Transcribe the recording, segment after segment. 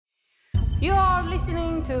You are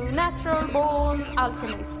listening to Natural Born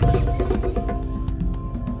Alchemist.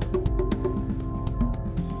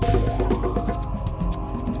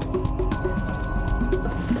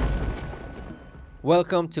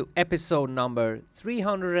 Welcome to episode number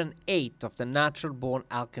 308 of the Natural Born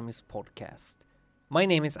Alchemist podcast. My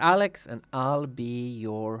name is Alex and I'll be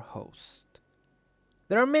your host.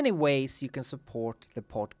 There are many ways you can support the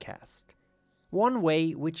podcast. One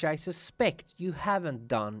way, which I suspect you haven't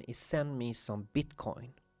done, is send me some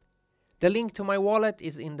Bitcoin. The link to my wallet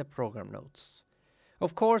is in the program notes.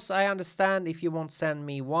 Of course, I understand if you won't send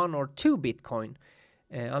me 1 or 2 Bitcoin,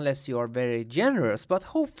 unless you are very generous, but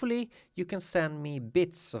hopefully you can send me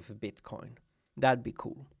bits of Bitcoin. That'd be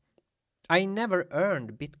cool. I never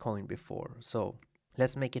earned Bitcoin before, so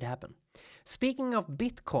let's make it happen. Speaking of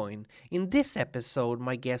Bitcoin, in this episode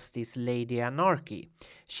my guest is Lady Anarchy.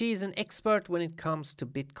 She is an expert when it comes to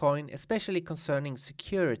Bitcoin, especially concerning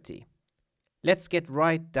security. Let's get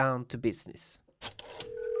right down to business.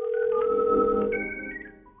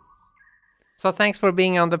 So thanks for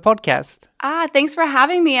being on the podcast. Thanks for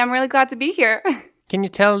having me. I'm really glad to be here. Can you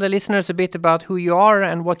tell the listeners a bit about who you are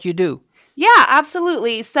and what you do? Yeah,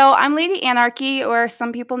 absolutely. So I'm Lady Anarchy, or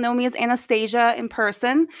some people know me as Anastasia in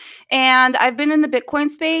person. And I've been in the Bitcoin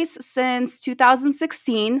space since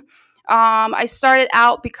 2016. I started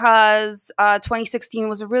out because 2016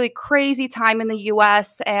 was a really crazy time in the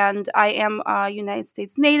US, and I am a United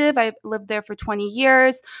States native. I lived there for 20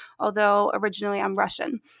 years, although originally I'm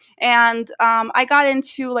Russian. And I got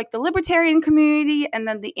into like the libertarian community and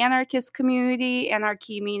then the anarchist community,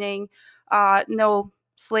 anarchy meaning no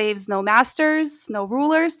slaves, no masters, no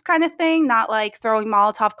rulers kind of thing, not like throwing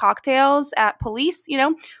Molotov cocktails at police,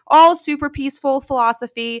 all super peaceful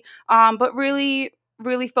philosophy, but really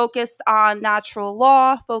focused on natural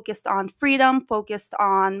law, focused on freedom, focused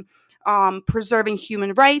on preserving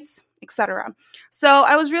human rights, etc. So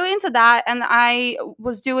I was really into that, and I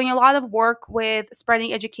was doing a lot of work with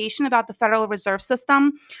spreading education about the Federal Reserve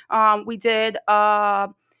System. We did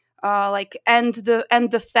like end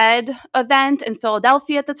the Fed event in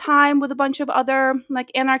Philadelphia at the time with a bunch of other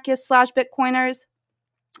like anarchists / Bitcoiners.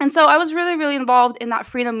 And so I was really involved in that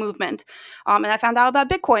freedom movement. And I found out about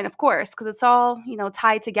Bitcoin, of course, because it's all,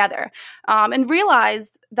 tied together, and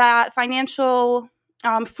realized that financial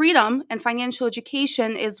freedom and financial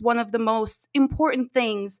education is one of the most important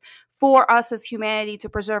things for us as humanity to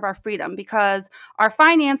preserve our freedom, because our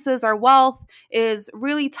finances, our wealth is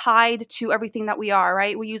really tied to everything that we are,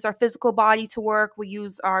 right? We use our physical body to work. We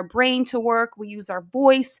use our brain to work. We use our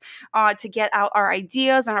voice to get out our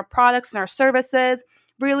ideas and our products and our services.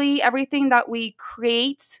 Really, everything that we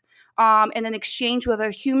create in an exchange with other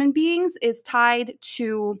human beings is tied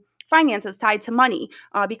to finances, tied to money,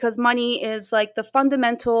 because money is like the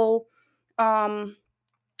fundamental,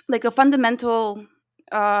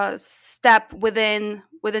 step within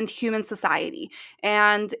human society.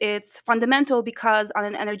 And it's fundamental because on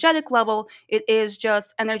an energetic level, it is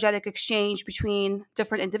just energetic exchange between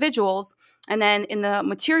different individuals. And then in the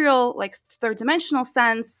material, like third dimensional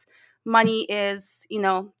sense, money is,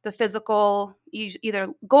 the physical, either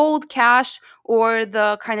gold, cash, or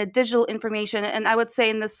the kind of digital information. And I would say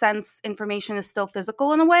in this sense, information is still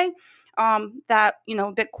physical in a way. That,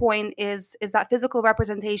 Bitcoin is that physical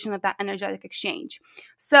representation of that energetic exchange.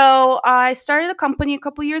 So I started a company a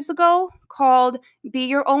couple years ago called Be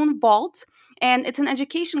Your Own Vault. And it's an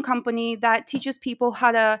education company that teaches people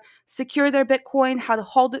how to secure their Bitcoin, how to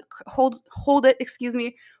hold it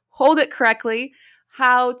correctly,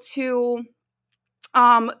 how to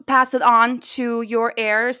pass it on to your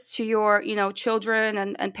heirs, to your, children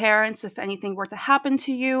and parents, if anything were to happen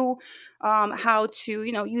to you, how to,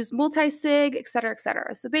 use multi-sig, et cetera, et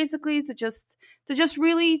cetera. So basically to just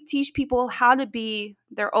really teach people how to be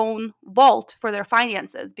their own vault for their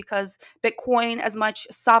finances, because Bitcoin, as much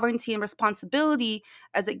sovereignty and responsibility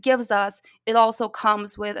as it gives us, it also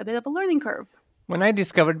comes with a bit of a learning curve. When I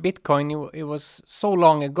discovered Bitcoin, it was so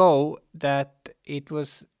long ago that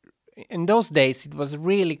in those days, it was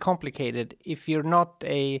really complicated. If you're not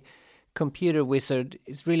a computer wizard,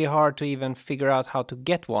 it's really hard to even figure out how to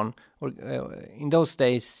get one. Or in those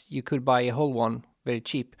days, you could buy a whole one very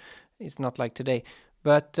cheap. It's not like today.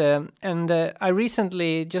 But I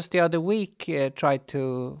recently, just the other week, tried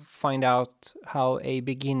to find out how a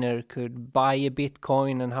beginner could buy a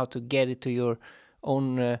Bitcoin and how to get it to your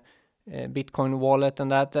own Bitcoin wallet and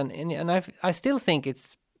that. And I still think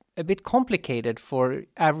it's a bit complicated for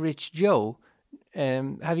average Joe.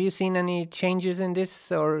 Have you seen any changes in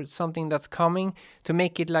this or something that's coming to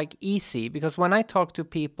make it like easy? Because when I talk to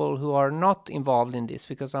people who are not involved in this,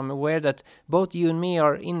 because I'm aware that both you and me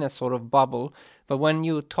are in a sort of bubble, but when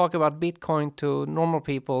you talk about Bitcoin to normal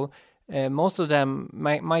people, most of them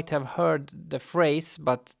might have heard the phrase,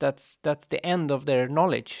 but that's the end of their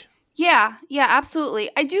knowledge. Yeah, yeah, absolutely.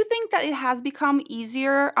 I do think that it has become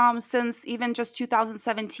easier since even just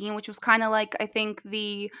 2017, which was kind of like I think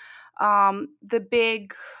the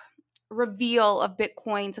big reveal of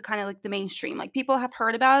Bitcoin to kind of like the mainstream. Like people have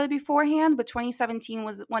heard about it beforehand, but 2017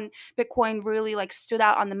 was when Bitcoin really like stood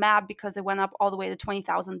out on the map because it went up all the way to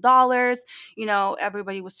 $20,000. You know,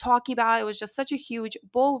 everybody was talking about it. It was just such a huge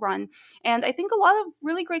bull run. And I think a lot of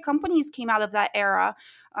really great companies came out of that era.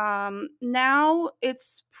 Now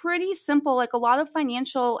it's pretty simple. Like a lot of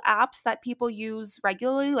financial apps that people use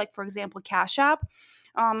regularly, like for example, Cash App.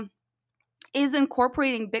 Um, is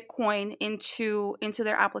incorporating Bitcoin into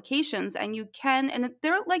their applications, and you can, and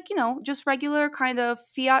they're like, you know, just regular kind of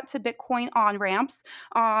fiat to Bitcoin on ramps.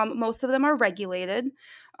 Most of them are regulated.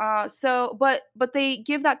 But they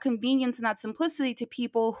give that convenience and that simplicity to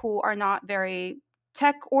people who are not very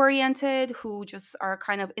tech oriented, who just are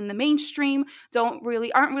kind of in the mainstream, aren't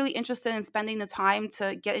really interested in spending the time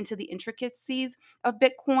to get into the intricacies of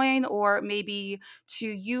Bitcoin, or maybe to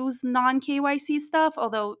use non KYC stuff.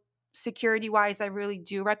 Although security wise, I really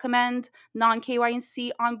do recommend non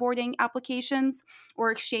KYC onboarding applications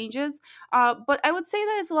or exchanges. But I would say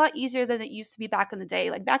that it's a lot easier than it used to be back in the day.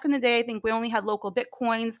 Like back in the day, I think we only had local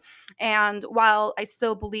Bitcoins. And while I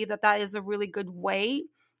still believe that that is a really good way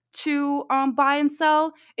to buy and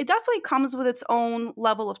sell, it definitely comes with its own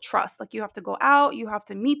level of trust. Like you have to go out, you have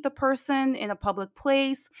to meet the person in a public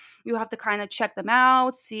place, you have to kind of check them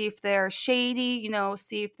out, see if they're shady, you know,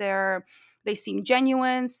 see if they seem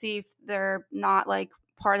genuine, see if they're not like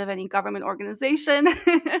part of any government organization.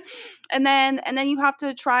 And then you have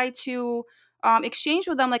to try to exchange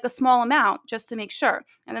with them like a small amount just to make sure.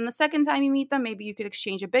 And then the second time you meet them, maybe you could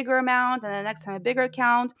exchange a bigger amount, and the next time a bigger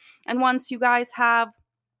account. And once you guys have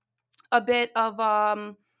a bit of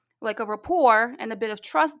like a rapport and a bit of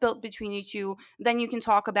trust built between you two, then you can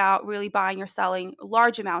talk about really buying or selling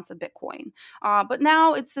large amounts of Bitcoin. But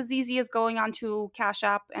now it's as easy as going onto Cash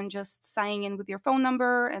App and just signing in with your phone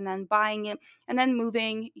number and then buying it and then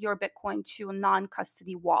moving your Bitcoin to a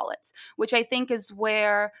non-custody wallet, which I think is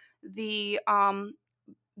where the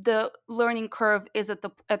learning curve is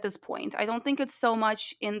at this point. I don't think it's so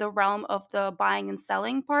much in the realm of the buying and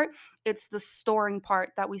selling part. It's the storing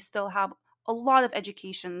part that we still have a lot of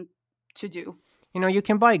education to do. You know, you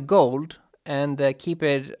can buy gold and keep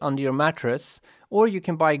it under your mattress, or you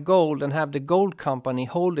can buy gold and have the gold company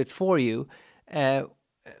hold it for you. Uh,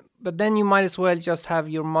 but then you might as well just have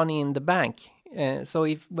your money in the bank. So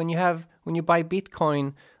if when you buy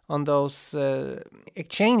Bitcoin on those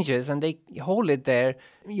exchanges and they hold it there,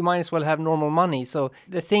 you might as well have normal money. So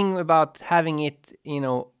the thing about having it, you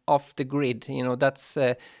know, off the grid, you know, that's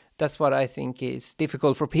what I think is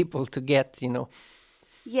difficult for people to get, you know.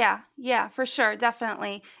 Yeah, for sure,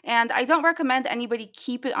 definitely. And I don't recommend anybody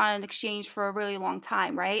keep it on an exchange for a really long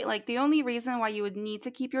time, right? Like the only reason why you would need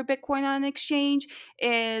to keep your Bitcoin on an exchange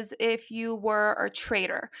is if you were a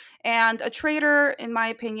trader. And a trader, in my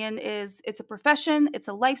opinion, it's a profession, it's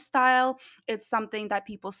a lifestyle, it's something that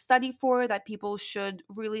people study for, that people should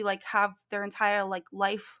really like have their entire like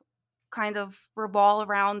life kind of revolve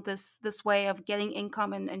around this way of getting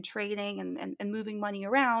income and trading and moving money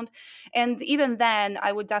around. And even then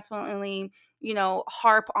I would definitely, you know,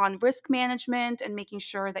 harp on risk management and making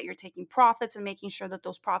sure that you're taking profits and making sure that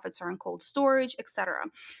those profits are in cold storage, etc.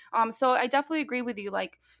 So I definitely agree with you.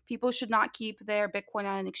 Like people should not keep their Bitcoin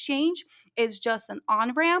on an exchange. It's just an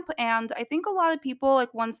on ramp. And I think a lot of people,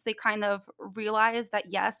 like once they kind of realize that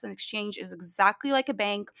yes, an exchange is exactly like a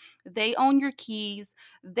bank, they own your keys,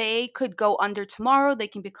 they could go under tomorrow, they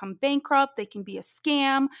can become bankrupt, they can be a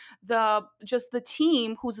scam. The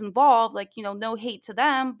team who's involved, like, you know, no hate to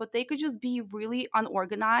them, but they could just be really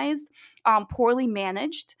unorganized, poorly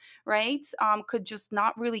managed, right? Could just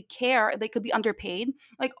not really care. They could be underpaid.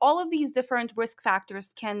 Like all of these different risk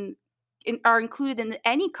factors are included in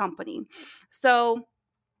any company. So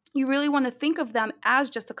you really want to think of them as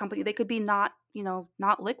just a company. They could be not, you know,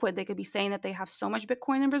 not liquid. They could be saying that they have so much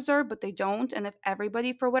Bitcoin in reserve, but they don't. And if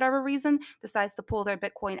everybody, for whatever reason, decides to pull their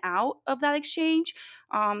Bitcoin out of that exchange,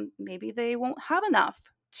 maybe they won't have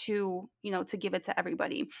enough to, you know, to give it to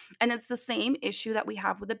everybody. And it's the same issue that we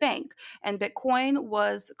have with the bank. And Bitcoin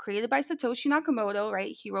was created by Satoshi Nakamoto,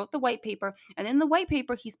 right? He wrote the white paper. And in the white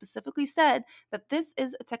paper, he specifically said that this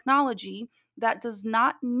is a technology that does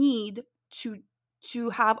not need to to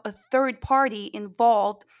have a third party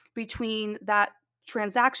involved between that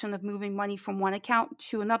transaction of moving money from one account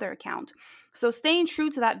to another account. So staying true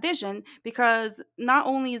to that vision, because not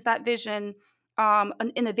only is that vision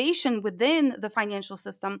an innovation within the financial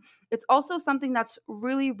system, it's also something that's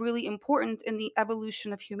really, really important in the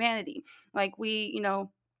evolution of humanity. Like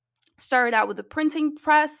started out with the printing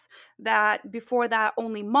press, that before that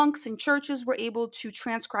only monks and churches were able to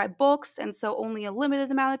transcribe books, and so only a limited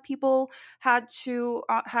amount of people had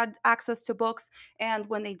access to books. And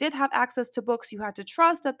when they did have access to books, you had to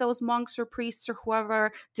trust that those monks or priests or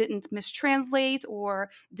whoever didn't mistranslate or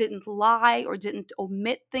didn't lie or didn't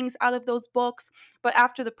omit things out of those books. But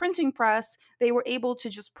after the printing press, they were able to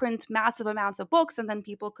just print massive amounts of books, and then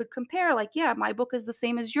people could compare, like, yeah, my book is the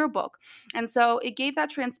same as your book. And so it gave that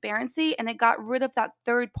transparency, and it got rid of that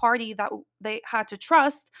third party that they had to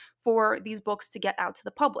trust for these books to get out to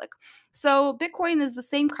the public. So Bitcoin is the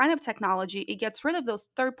same kind of technology. It gets rid of those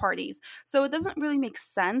third parties. So it doesn't really make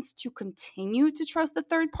sense to continue to trust the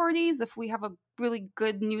third parties if we have a really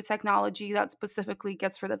good new technology that specifically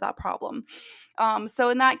gets rid of that problem. So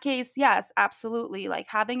in that case, yes, absolutely. Like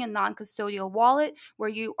having a non-custodial wallet where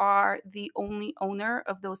you are the only owner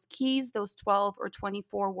of those keys, those 12 or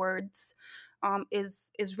 24 words,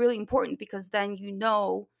 is really important, because then you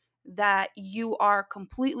know that you are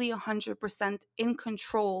completely 100% in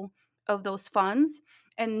control of those funds,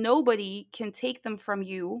 and nobody can take them from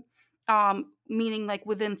you. Meaning, like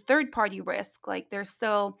within third party risk, like there's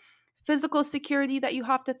still physical security that you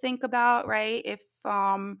have to think about, right? If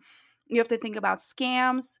you have to think about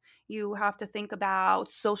scams, you have to think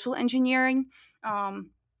about social engineering.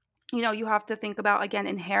 Um, you have to think about, again,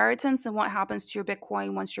 inheritance and what happens to your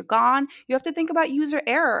Bitcoin once you're gone. You have to think about user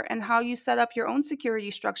error and how you set up your own security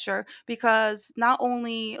structure, because not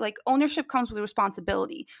only like ownership comes with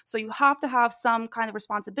responsibility. So you have to have some kind of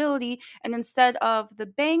responsibility. And instead of the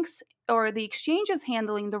banks or the exchanges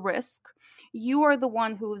handling the risk, you are the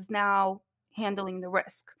one who's now handling the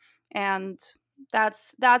risk. And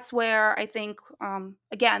that's where I think,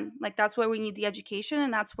 again, like that's where we need the education,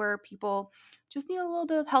 and that's where people just need a little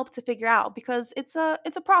bit of help to figure out, because it's a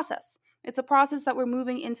process. It's a process that we're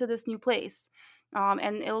moving into this new place,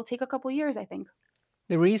 and it'll take a couple years, I think.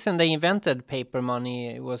 The reason they invented paper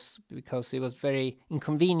money was because it was very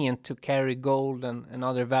inconvenient to carry gold and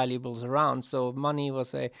other valuables around. So money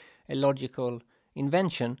was a logical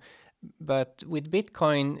invention. But with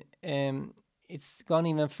Bitcoin, it's gone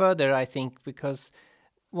even further, I think, because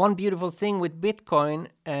one beautiful thing with Bitcoin,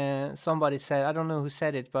 somebody said, I don't know who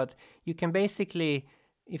said it, but you can basically,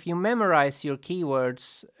 if you memorize your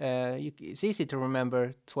keywords, it's easy to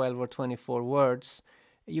remember 12 or 24 words.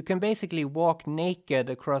 You can basically walk naked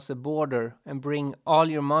across a border and bring all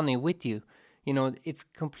your money with you. It's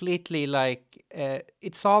completely like,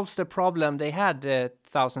 it solves the problem they had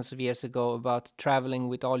thousands of years ago about traveling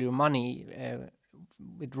with all your money.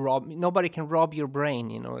 Nobody can rob your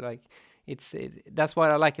brain, like that's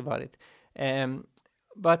what I like about it.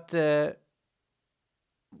 But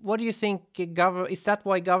what do you think? Is that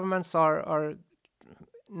why governments are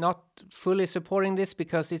not fully supporting this,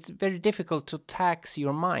 because it's very difficult to tax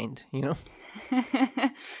your mind,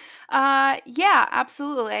 Yeah,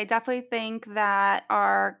 absolutely. I definitely think that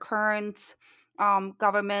our current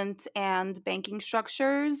government and banking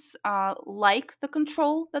structures like the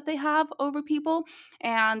control that they have over people.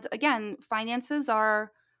 And again, finances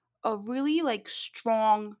are a really like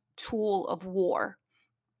strong tool of war,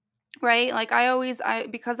 right? Like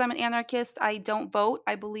because I'm an anarchist, I don't vote.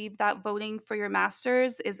 I believe that voting for your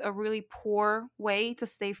masters is a really poor way to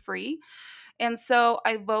stay free. And so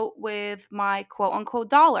I vote with my quote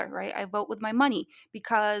unquote dollar, right? I vote with my money,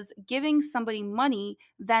 because giving somebody money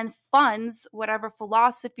then funds whatever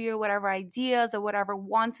philosophy or whatever ideas or whatever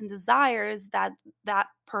wants and desires that that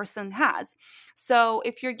person has. So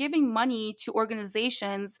if you're giving money to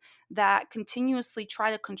organizations that continuously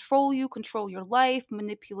try to control you, control your life,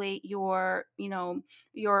 manipulate your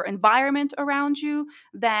environment around you,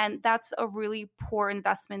 then that's a really poor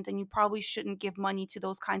investment, and you probably shouldn't give money to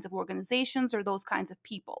those kinds of organizations or those kinds of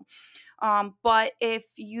people. But if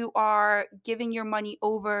you are giving your money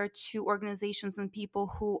over to organizations and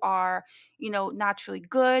people who are, naturally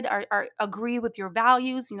good, are agree with your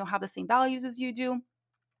values, have the same values as you do,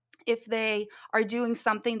 if they are doing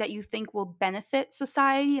something that you think will benefit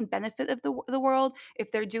society and benefit of the world,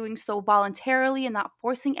 if they're doing so voluntarily and not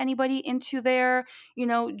forcing anybody into their,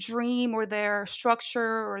 dream or their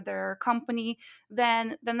structure or their company,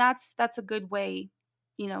 then that's a good way,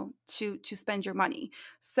 to spend your money.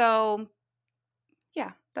 So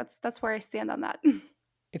yeah, that's where I stand on that.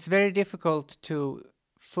 It's very difficult to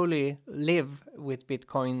fully live with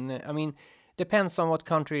Bitcoin. I mean, depends on what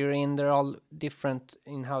country you're in. They're all different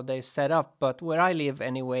in how they set up. But where I live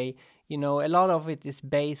anyway, a lot of it is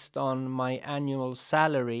based on my annual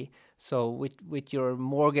salary. So with your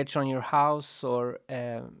mortgage on your house or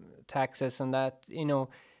taxes and that,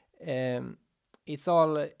 um, it's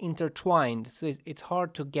all intertwined. So it's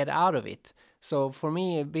hard to get out of it. So for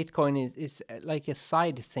me, Bitcoin is like a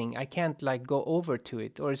side thing. I can't like go over to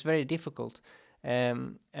it, or it's very difficult.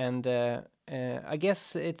 And I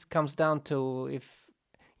guess it comes down to if,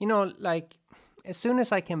 like as soon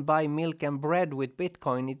as I can buy milk and bread with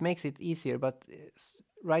Bitcoin, it makes it easier. But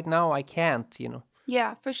right now I can't.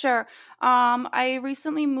 Yeah, for sure. I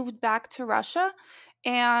recently moved back to Russia,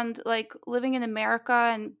 and like living in America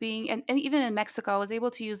and being and even in Mexico, I was able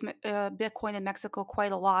to use Bitcoin in Mexico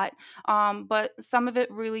quite a lot. But some of it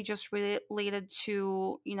really just related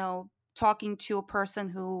to, talking to a person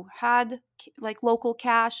who had like local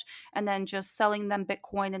cash and then just selling them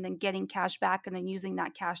Bitcoin and then getting cash back and then using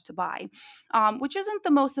that cash to buy, which isn't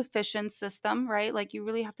the most efficient system, right? Like you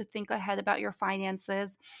really have to think ahead about your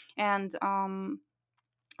finances and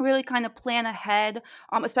really kind of plan ahead,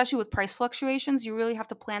 especially with price fluctuations. You really have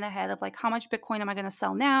to plan ahead of like, how much Bitcoin am I going to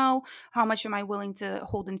sell now? How much am I willing to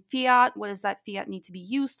hold in fiat? What does that fiat need to be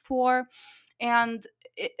used for? And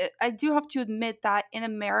I do have to admit that in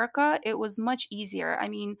America, it was much easier. I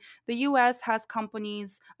mean, the US has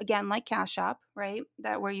companies, again, like Cash App, right?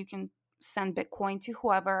 That where you can send Bitcoin to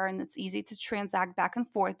whoever and it's easy to transact back and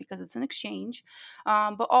forth because it's an exchange.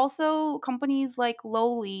 But also companies like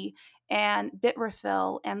Lowly and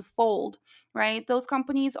Bitrefill and Fold, right? Those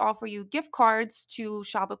companies offer you gift cards to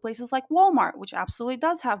shop at places like Walmart, which absolutely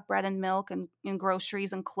does have bread and milk and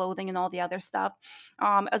groceries and clothing and all the other stuff,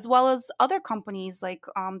 as well as other companies like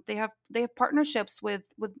they have partnerships with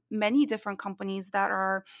many different companies that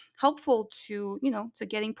are helpful to to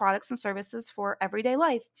getting products and services for everyday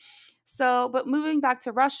life. So, but moving back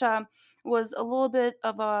to Russia was a little bit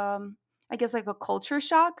of a, I guess, like a culture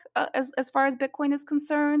shock as far as Bitcoin is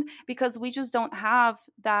concerned, because we just don't have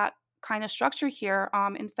that kind of structure here.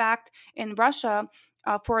 In fact, in Russia,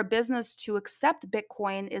 for a business to accept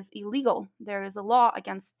Bitcoin is illegal. There is a law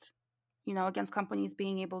against, against companies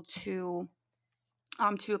being able to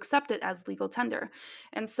accept it as legal tender,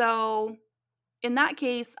 and so in that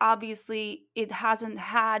case, obviously, it hasn't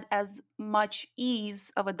had as much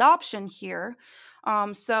ease of adoption here.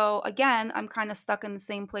 So again, I'm kind of stuck in the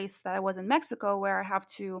same place that I was in Mexico, where I have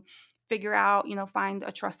to figure out, find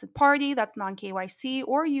a trusted party that's non KYC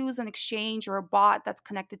or use an exchange or a bot that's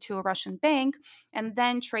connected to a Russian bank and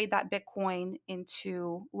then trade that Bitcoin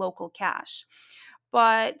into local cash.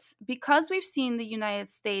 But because we've seen the United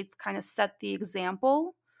States kind of set the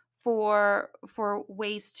example for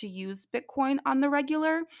ways to use Bitcoin on the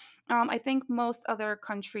regular, I think most other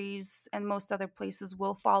countries and most other places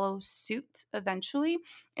will follow suit eventually.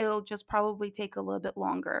 It'll just probably take a little bit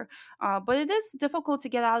longer, but it is difficult to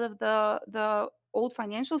get out of the old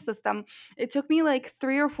financial system. It took me like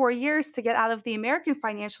 3 or 4 years to get out of the American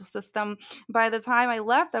financial system. By the time I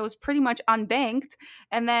left, I was pretty much unbanked,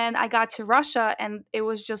 and then I got to Russia and it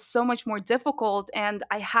was just so much more difficult. And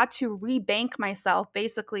I had to rebank myself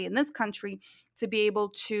basically in this country to be able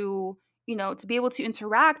to, to be able to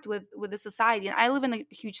interact with the society. And I live in a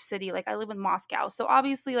huge city, like I live in Moscow. So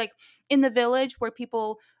obviously, like in the village where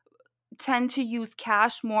people tend to use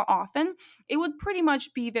cash more often, it would pretty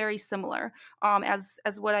much be very similar as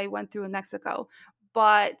what I went through in Mexico.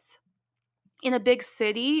 But in a big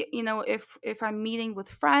city, if I'm meeting with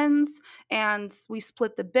friends and we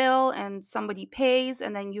split the bill and somebody pays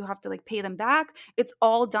and then you have to like pay them back, it's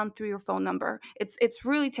all done through your phone number. It's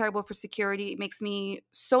really terrible for security. It makes me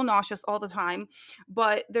so nauseous all the time.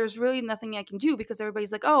 But there's really nothing I can do because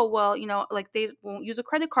everybody's like, oh well, like they won't use a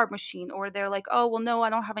credit card machine, or they're like, oh well, no,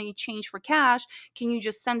 I don't have any change for cash. Can you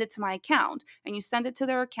just send it to my account? And you send it to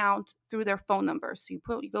their account through their phone number. So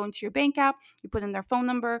you go into your bank app, you put in their phone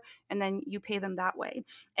number, and then you pay them that way.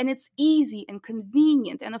 And it's easy and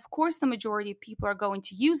convenient. And of course, the majority of people are going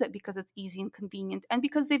to use it because it's easy and convenient and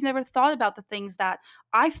because they've never thought about the things that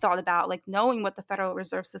I've thought about, like knowing what the Federal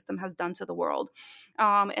Reserve System has done to the world.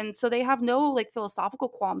 And so they have no like philosophical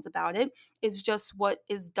qualms about it. It's just what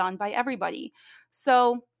is done by everybody.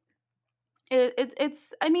 So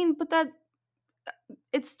it's, I mean, but that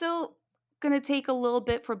it's still going to take a little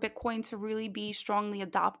bit for Bitcoin to really be strongly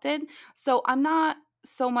adopted. So I'm not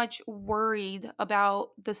so much worried about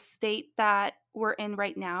the state that we're in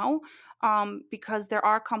right now, because there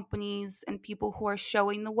are companies and people who are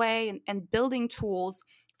showing the way and building tools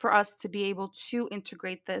for us to be able to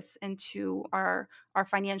integrate this into our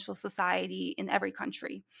financial society in every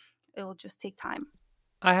country. It'll just take time.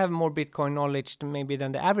 I have more Bitcoin knowledge than maybe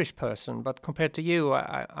than the average person, but compared to you,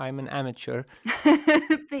 I'm an amateur.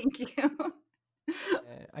 Thank you.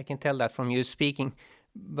 I can tell that from you speaking.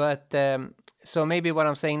 But so maybe what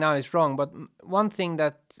I'm saying now is wrong. But one thing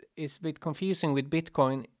that is a bit confusing with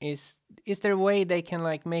Bitcoin is there a way they can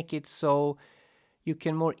like make it so you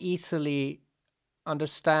can more easily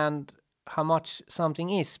understand how much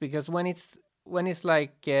something is? Because when it's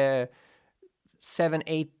like 7,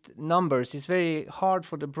 8 numbers, it's very hard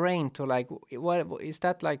for the brain to like what is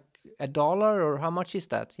that, like a dollar, or how much is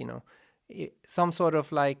that, some sort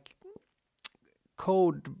of like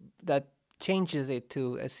code that changes it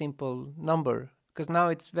to a simple number, because now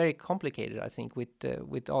it's very complicated, I think,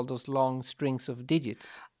 with all those long strings of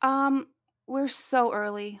digits. Um, we're so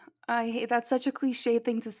early. I hate that's such a cliche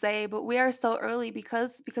thing to say, but we are so early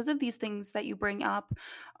because of these things that you bring up.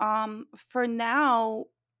 For now,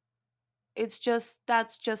 it's just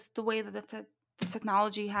that's just the way that the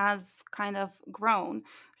technology has kind of grown.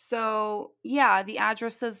 So yeah, the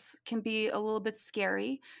addresses can be a little bit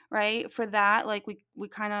scary, right? For that, like we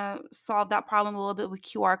kind of solved that problem a little bit with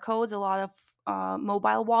QR codes. A lot of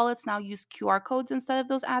mobile wallets now use QR codes instead of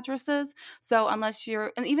those addresses. So unless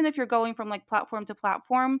you're, and even if you're going from like platform to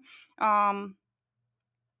platform, um,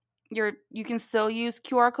 you can still use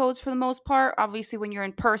QR codes for the most part. Obviously, when you're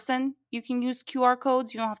in person, you can use QR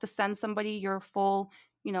codes. You don't have to send somebody your full,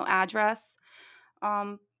 address.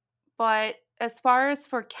 Um, but as far as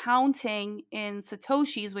for counting in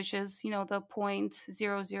satoshis, which is the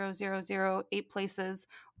 0.00008 places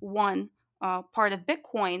one part of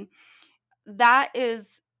Bitcoin, that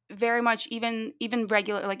is very much, even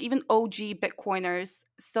regular, like even OG Bitcoiners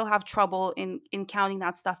still have trouble in counting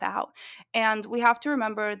that stuff out. And we have to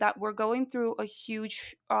remember that we're going through a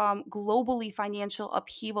huge globally financial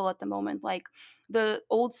upheaval at the moment. Like the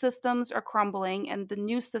old systems are crumbling and the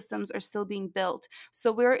new systems are still being built.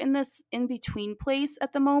 So we're in this in between place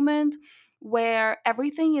at the moment where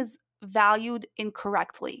everything is valued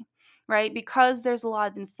incorrectly, right? Because there's a lot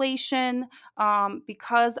of inflation,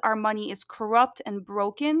 because our money is corrupt and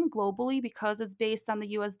broken globally, because it's based on the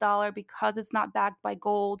US dollar, because it's not backed by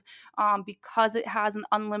gold, because it has an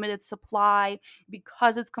unlimited supply,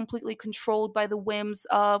 because it's completely controlled by the whims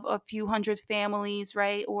of a few hundred families,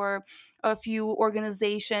 right? Or a few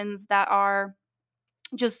organizations that are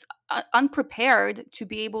just unprepared to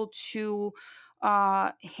be able to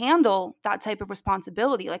handle that type of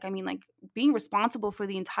responsibility. Like, I mean, like being responsible for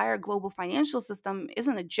the entire global financial system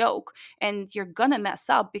isn't a joke, and you're gonna mess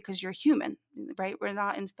up because you're human, right? We're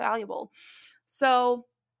not infallible. So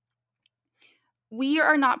we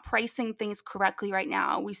are not pricing things correctly right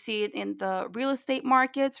now. We see it in the real estate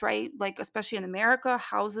markets, right? Like, especially in America,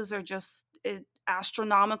 houses are just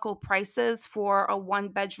astronomical prices for a one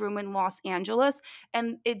bedroom in Los Angeles.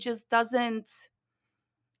 And it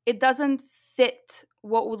doesn't fit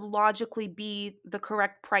what would logically be the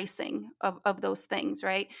correct pricing of those things,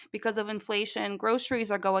 right? Because of inflation,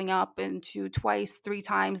 groceries are going up into twice, three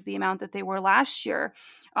times the amount that they were last year.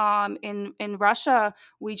 In Russia,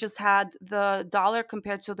 we just had the dollar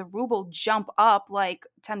compared to the ruble jump up like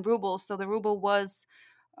 10 rubles. So the ruble was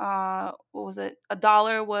what was it? A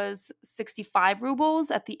dollar was 65 rubles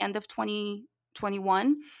at the end of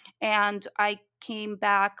 2021. And I came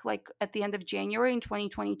back like at the end of January in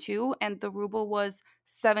 2022, and the ruble was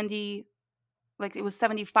 70, like it was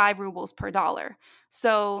 75 rubles per dollar.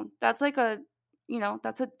 So that's a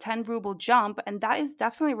 10 ruble jump, and that is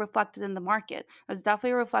definitely reflected in the market. That's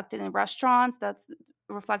definitely reflected in restaurants, that's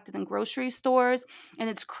reflected in grocery stores. And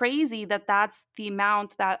it's crazy that that's the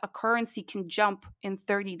amount that a currency can jump in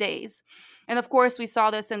 30 days. And of course, we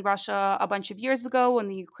saw this in Russia a bunch of years ago when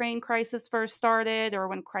the Ukraine crisis first started, or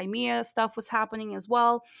when Crimea stuff was happening as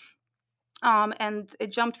well. And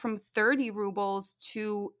it jumped from 30 rubles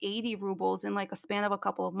to 80 rubles in like a span of a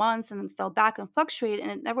couple of months, and then fell back and fluctuated, and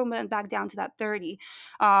it never went back down to that 30.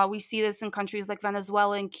 We see this in countries like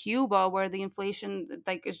Venezuela and Cuba, where the inflation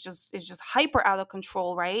like is just hyper out of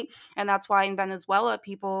control, right? And that's why in Venezuela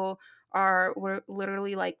people were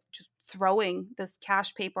literally like just throwing this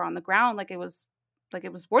cash paper on the ground like it was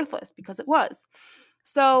worthless, because it was.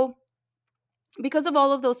 So because of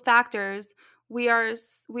all of those factors, we are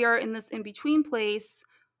in this in between place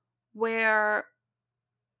where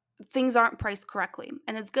things aren't priced correctly,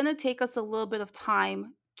 and it's going to take us a little bit of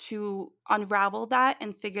time to unravel that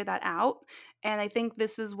and figure that out. And I think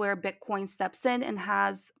this is where Bitcoin steps in and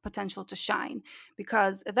has potential to shine,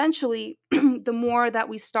 because eventually the more that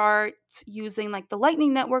we start using like the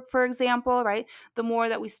Lightning Network, for example, right, the more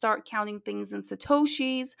that we start counting things in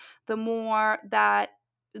satoshis, the more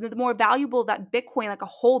valuable that Bitcoin, like a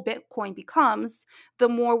whole Bitcoin, becomes, the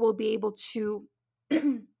more we'll be able to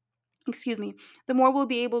excuse me, the more we'll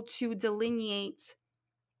be able to delineate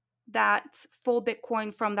that full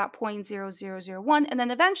Bitcoin from that 0.0001. And then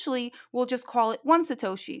eventually we'll just call it 1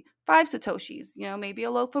 Satoshi, 5 Satoshis. Maybe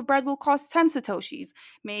a loaf of bread will cost 10 Satoshis.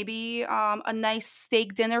 Maybe a nice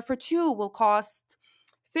steak dinner for two will cost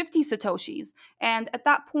 50 Satoshis. And at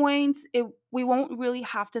that point, we won't really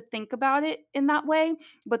have to think about it in that way.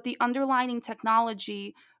 But the underlying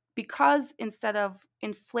technology, because instead of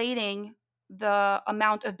inflating the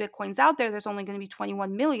amount of Bitcoins out there's only going to be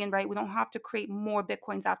 21 million, right? We don't have to create more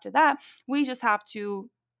Bitcoins after that. We just have to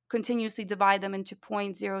continuously divide them into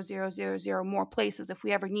 0.0000 more places if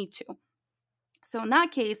we ever need to. So in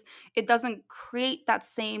that case, it doesn't create that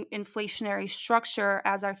same inflationary structure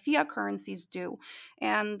as our fiat currencies do.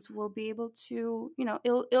 And we'll be able to,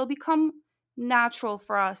 it'll become natural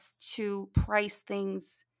for us to price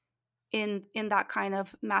things in that kind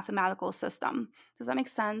of mathematical system. Does that make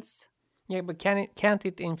sense? Yeah, but can't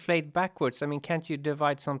it inflate backwards? I mean, can't you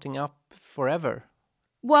divide something up forever?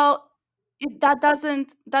 Well, that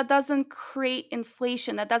doesn't create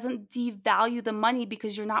inflation. That doesn't devalue the money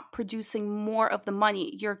because you're not producing more of the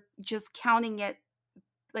money. You're just counting it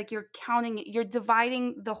like you're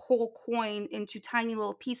dividing the whole coin into tiny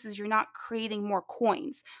little pieces. You're not creating more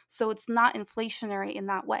coins. So it's not inflationary in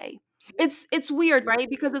that way. It's weird, right?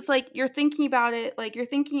 Because it's like you're thinking about it, like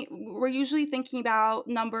we're usually thinking about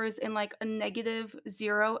numbers in like a negative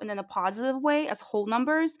zero and then a positive way as whole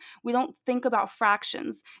numbers. We don't think about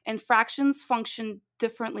fractions, and fractions function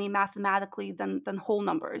differently mathematically than whole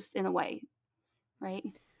numbers in a way, right?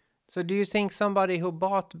 So do you think somebody who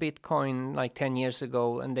bought Bitcoin like 10 years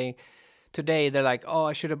ago and today they're like, oh,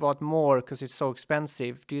 I should have bought more because it's so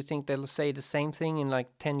expensive. Do you think they'll say the same thing in like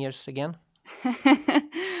 10 years again?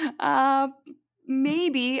 uh,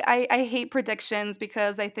 Maybe. I hate predictions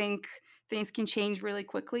because I think things can change really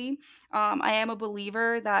quickly. I am a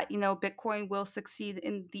believer that Bitcoin will succeed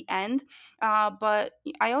in the end, but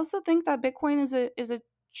I also think that Bitcoin is a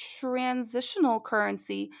transitional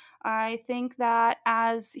currency. I think that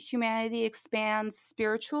as humanity expands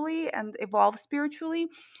spiritually and evolves spiritually,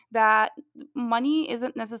 that money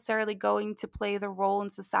isn't necessarily going to play the role in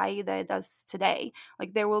society that it does today.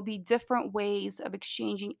 Like there will be different ways of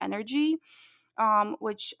exchanging energy,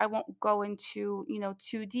 which I won't go into,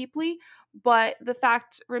 too deeply. But the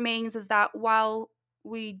fact remains is that while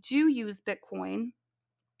we do use Bitcoin,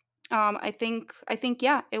 I think,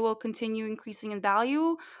 yeah, it will continue increasing in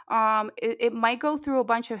value. It might go through a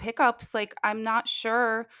bunch of hiccups. Like I'm not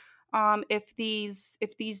sure if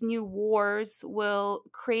these new wars will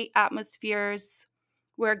create atmospheres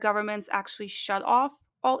where governments actually shut off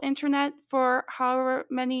all internet for however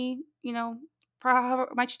many, for however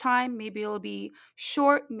much time. Maybe it'll be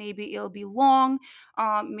short, maybe it'll be long.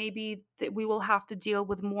 Maybe that we will have to deal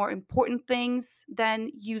with more important things than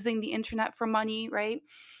using the internet for money, right?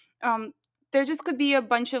 um, there just could be a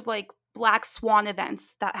bunch of like black swan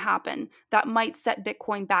events that happen that might set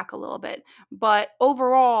Bitcoin back a little bit. But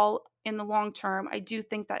overall, in the long term, I do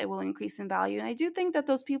think that it will increase in value, and I do think that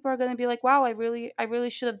those people are going to be like, "Wow, I really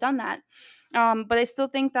should have done that." But I still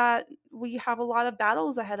think that we have a lot of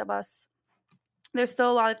battles ahead of us. There's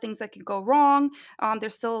still a lot of things that could go wrong.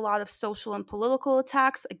 There's still a lot of social and political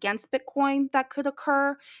attacks against Bitcoin that could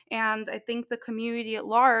occur. And I think the community at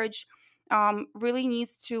large really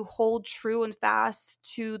needs to hold true and fast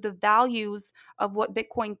to the values of what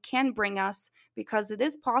Bitcoin can bring us, because it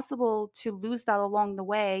is possible to lose that along the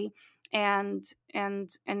way and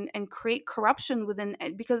create corruption within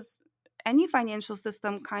it, because any financial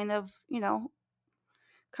system kind of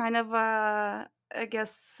I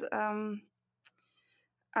guess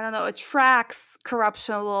I don't know, attracts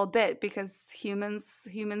corruption a little bit because humans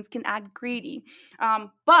can act greedy.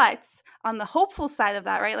 But on the hopeful side of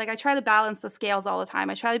that, right? Like I try to balance the scales all the time.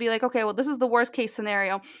 I try to be like, okay, well, this is the worst case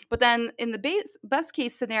scenario, but then in the best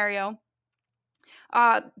case scenario,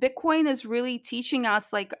 Bitcoin is really teaching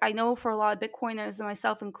us, like I know for a lot of Bitcoiners and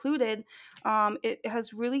myself included, it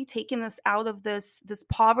has really taken us out of this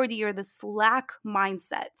poverty or this lack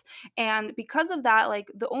mindset. And because of that, like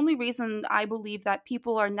the only reason I believe that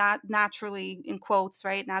people are not naturally, in quotes,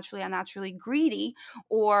 right, naturally unnaturally greedy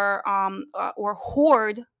or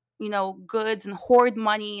hoard goods and hoard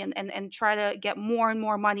money and try to get more and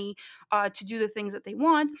more money to do the things that they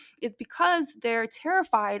want, is because they're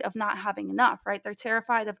terrified of not having enough, right? They're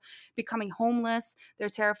terrified of becoming homeless. They're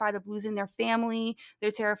terrified of losing their family.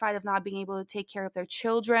 They're terrified of not being able to take care of their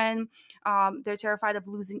children. They're terrified of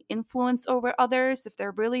losing influence over others if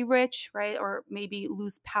they're really rich, right? Or maybe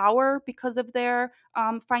lose power because of their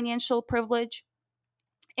financial privilege.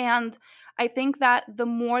 And I think that the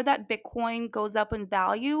more that Bitcoin goes up in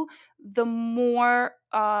value, the more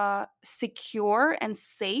secure and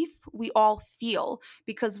safe we all feel,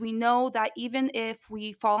 because we know that even if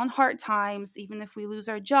we fall on hard times, even if we lose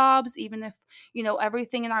our jobs, even if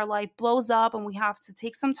everything in our life blows up and we have to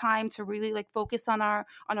take some time to really like focus on our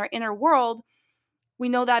inner world, we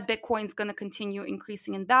know that Bitcoin's going to continue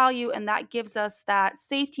increasing in value, and that gives us that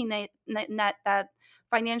safety net, that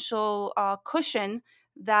financial cushion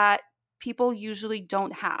that people usually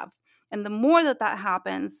don't have. And the more that that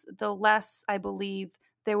happens, the less I believe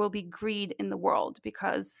there will be greed in the world,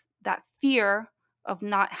 because that fear of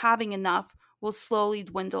not having enough will slowly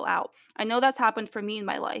dwindle out. I know that's happened for me in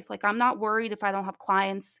my life. Like, I'm not worried if I don't have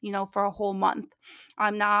clients, for a whole month.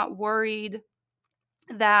 I'm not worried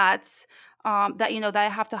that that I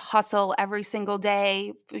have to hustle every single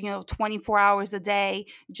day, 24 hours a day,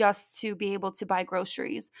 just to be able to buy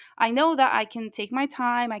groceries. I know that I can take my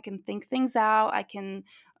time, I can think things out, I can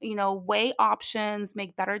weigh options,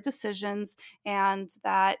 make better decisions, and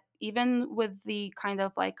that even with the kind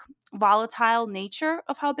of like volatile nature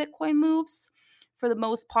of how Bitcoin moves, for the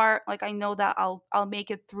most part, like, I know that I'll make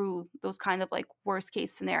it through those kind of like worst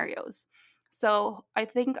case scenarios. So I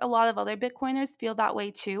think a lot of other Bitcoiners feel that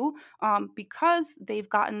way too, because they've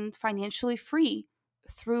gotten financially free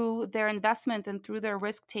through their investment and through their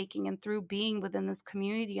risk taking and through being within this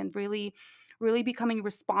community and really really becoming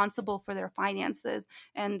responsible for their finances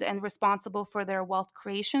and responsible for their wealth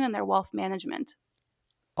creation and their wealth management.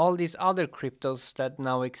 All these other cryptos that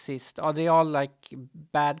now exist, are they all like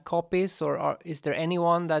bad copies, or is there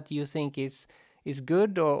anyone that you think is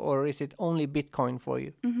good, or is it only Bitcoin for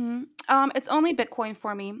you? It's only Bitcoin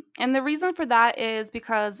for me. And the reason for that is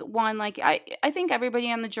because, one, like, I think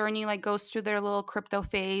everybody on the journey like goes through their little crypto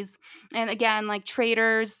phase. And again, like,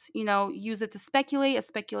 traders, use it to speculate as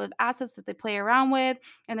speculative assets that they play around with,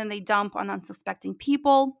 and then they dump on unsuspecting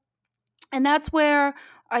people. And that's where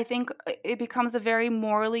I think it becomes a very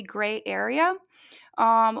morally gray area.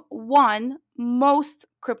 One, most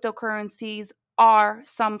cryptocurrencies are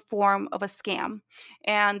some form of a scam,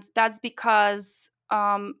 and that's because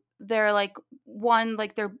they're like, one,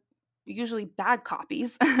 like, they're usually bad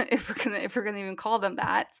copies, if we're gonna even call them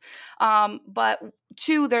that. But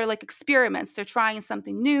two, they're like experiments. They're trying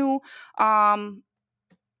something new,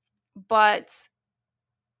 but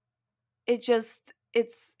it just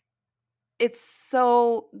it's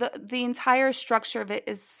so the entire structure of it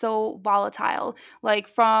is so volatile, like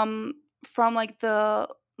from like the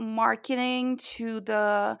marketing to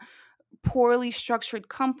the poorly structured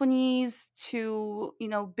companies to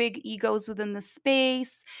big egos within the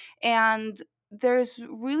space. And there's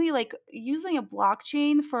really, like, using a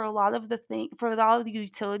blockchain for a lot of the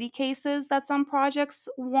utility cases that some projects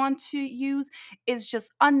want to use is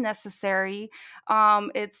just unnecessary.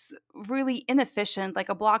 It's really inefficient. Like,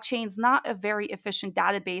 a blockchain is not a very efficient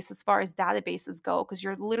database as far as databases go, because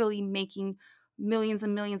you're literally making millions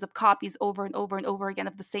and millions of copies over and over and over again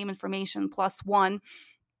of the same information plus one.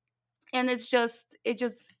 And it just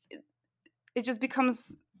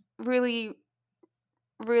becomes really,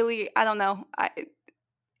 really, I don't know,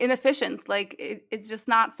 inefficient. Like, it's just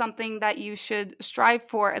not something that you should strive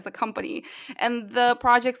for as a company. And the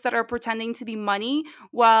projects that are pretending to be money,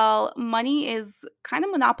 well, money is kind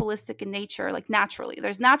of monopolistic in nature. Like, naturally,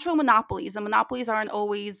 there's natural monopolies, and monopolies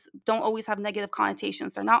don't always have negative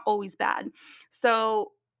connotations. They're not always bad.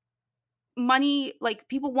 So money, like,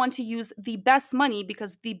 people want to use the best money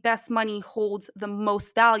because the best money holds the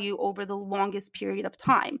most value over the longest period of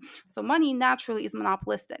time. So money naturally is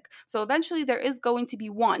monopolistic. So eventually there is going to be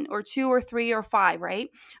one or two or three or five, right?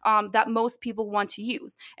 That most people want to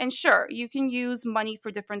use. And sure, you can use money for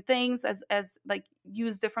different things, as like,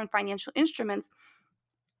 use different financial instruments.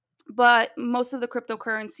 But most of the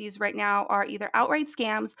cryptocurrencies right now are either outright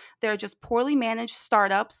scams, they're just poorly managed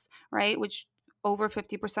startups, right? Which over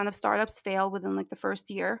 50% of startups fail within like the first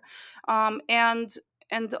year. And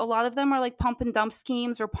a lot of them are like pump and dump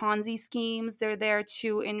schemes or Ponzi schemes. They're there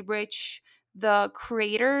to enrich the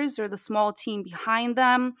creators or the small team behind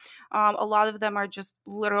them. A lot of them are just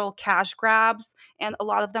literal cash grabs, and a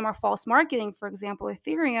lot of them are false marketing. For example,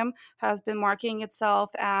 Ethereum has been marketing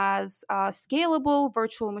itself as a scalable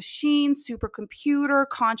virtual machine, supercomputer,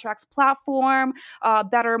 contracts platform,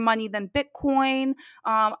 better money than Bitcoin.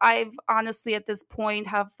 I've honestly at this point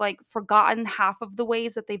have like forgotten half of the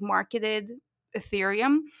ways that they've marketed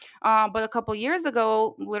Ethereum. But a couple years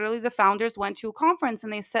ago, literally the founders went to a conference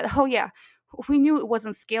and they said, "Oh yeah, we knew it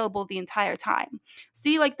wasn't scalable the entire time."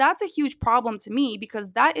 See, like, that's a huge problem to me,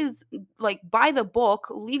 because that is like by the book,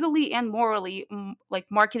 legally and morally, like,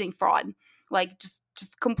 marketing fraud. Like, just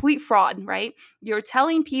just complete fraud, right? You're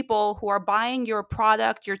telling people who are buying your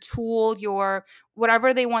product, your tool, your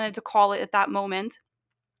whatever they wanted to call it at that moment,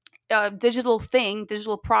 digital thing,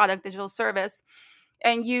 digital product, digital service,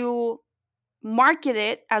 and you market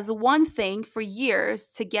it as one thing for years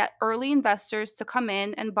to get early investors to come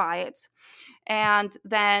in and buy it, and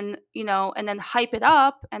then and then hype it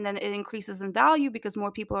up, and then it increases in value because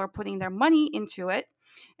more people are putting their money into it,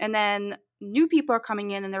 and then new people are coming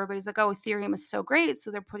in and everybody's like, oh, Ethereum is so great, so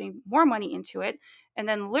they're putting more money into it. And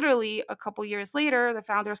then literally a couple years later, the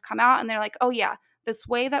founders come out and they're like, oh yeah, this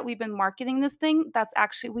way that we've been marketing this thing, that's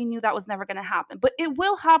actually, we knew that was never going to happen, but it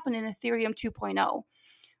will happen in Ethereum 2.0.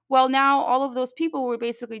 Well, now all of those people were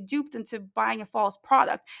basically duped into buying a false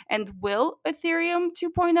product. And will Ethereum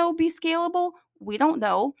 2.0 be scalable? We don't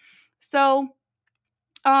know. So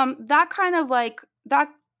that kind of like that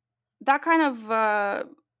kind of uh,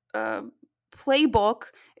 playbook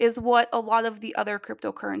is what a lot of the other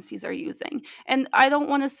cryptocurrencies are using. And I don't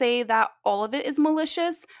want to say that all of it is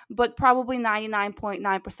malicious, but probably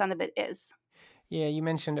 99.9% of it is. Yeah, you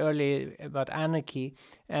mentioned earlier about anarchy,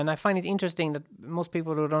 and I find it interesting that most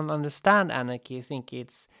people who don't understand anarchy think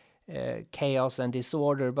it's chaos and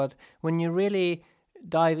disorder. But when you really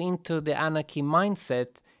dive into the anarchy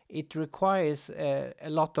mindset, it requires a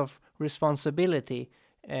lot of responsibility.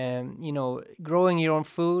 Growing your own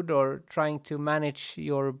food or trying to manage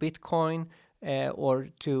your Bitcoin or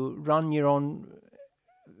to run your own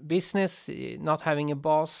business, not having a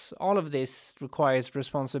boss, all of this requires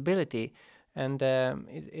responsibility. And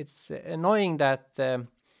it's annoying that the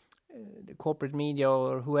corporate media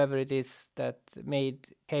or whoever it is that made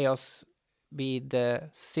chaos be the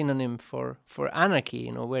synonym for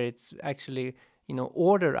anarchy, where it's actually,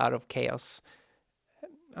 order out of chaos.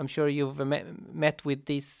 I'm sure you've met with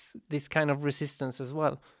this kind of resistance as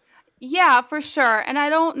well. Yeah, for sure. And I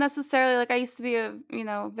don't necessarily like, I used to be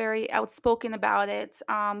very outspoken about it.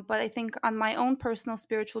 But I think on my own personal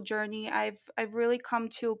spiritual journey, I've really come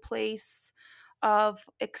to a place of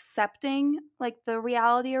accepting like the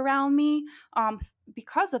reality around me,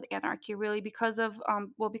 because of anarchy, really, because of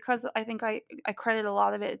because I think I credit a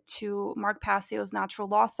lot of it to Mark Passio's natural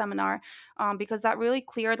law seminar, because that really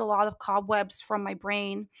cleared a lot of cobwebs from my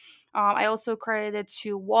brain. I also credit it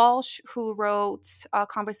to Walsh, who wrote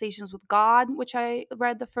Conversations with God, which I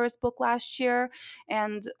read the first book last year,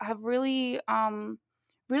 and have really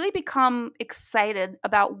become excited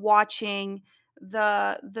about watching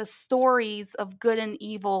the stories of good and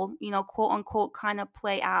evil, quote unquote, kind of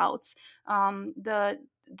play out. The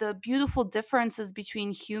beautiful differences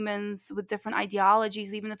between humans with different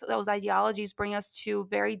ideologies, even if those ideologies bring us to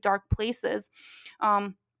very dark places.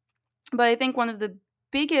 Um, but I think one of the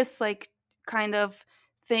biggest like kind of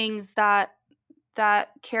things that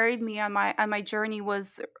carried me on my journey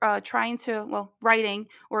was writing,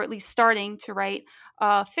 or at least starting to write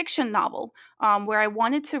a fiction novel, where I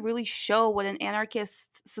wanted to really show what an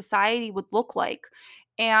anarchist society would look like.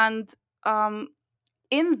 And um,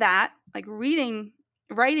 in that, like writing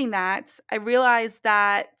that, I realized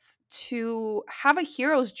that to have a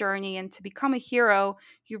hero's journey and to become a hero,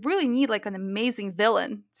 you really need like an amazing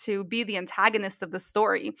villain to be the antagonist of the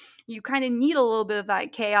story. You kind of need a little bit of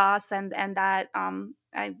that chaos and that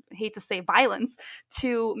I hate to say violence,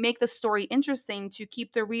 to make the story interesting, to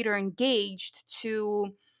keep the reader engaged,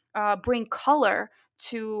 to bring color,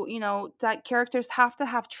 to that characters have to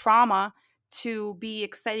have trauma to be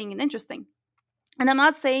exciting and interesting. And I'm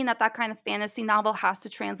not saying that that kind of fantasy novel has to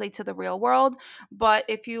translate to the real world, but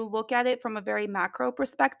if you look at it from a very macro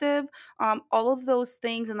perspective, all of those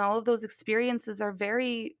things and all of those experiences are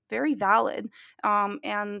very, very valid,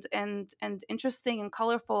 and interesting and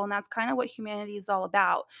colorful, and that's kind of what humanity is all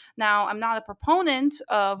about. Now, I'm not a proponent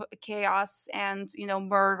of chaos and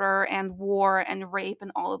murder and war and rape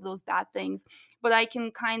and all of those bad things, but I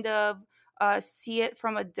can kind of see it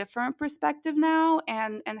from a different perspective now,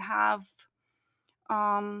 and have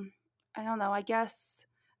I don't know, I guess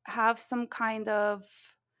have some kind of,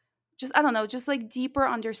 just I don't know, just like deeper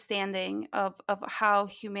understanding of how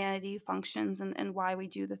humanity functions, and why we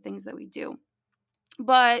do the things that we do.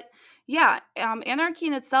 But yeah, anarchy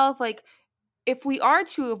in itself, like if we are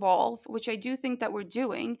to evolve, which I do think that we're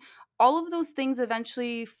doing, all of those things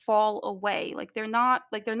eventually fall away. Like they're not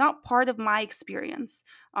part of my experience.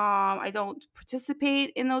 I don't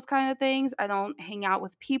participate in those kind of things. I don't hang out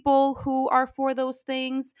with people who are for those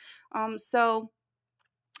things. So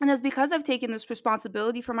and it's because I've taken this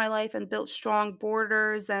responsibility for my life and built strong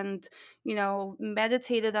borders and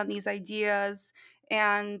meditated on these ideas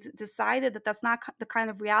and decided that that's not the kind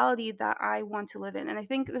of reality that I want to live in. And I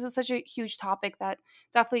think this is such a huge topic that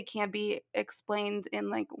definitely can't be explained in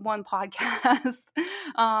like one podcast.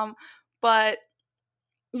 um, but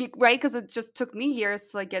right, because it just took me years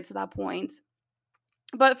to like get to that point.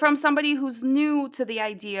 But from somebody who's new to the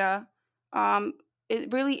idea, um,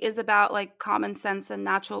 it really is about like common sense and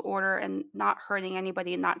natural order and not hurting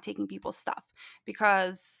anybody and not taking people's stuff,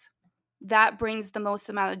 because that brings the most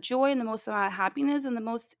amount of joy and the most amount of happiness and the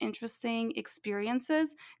most interesting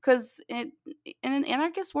experiences. Because in an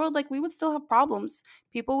anarchist world, like, we would still have problems.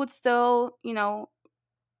 People would still,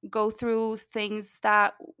 go through things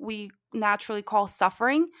that we naturally call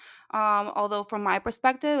suffering. Although, from my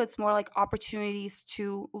perspective, it's more like opportunities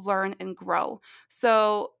to learn and grow.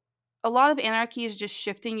 So, a lot of anarchy is just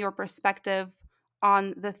shifting your perspective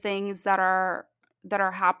on the things that are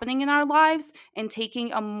happening in our lives and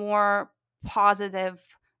taking a more positive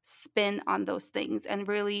spin on those things and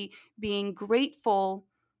really being grateful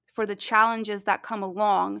for the challenges that come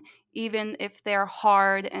along, even if they're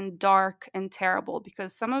hard and dark and terrible.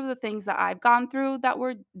 Because some of the things that I've gone through that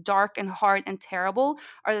were dark and hard and terrible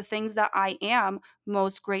are the things that I am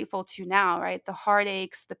most grateful to now, right? The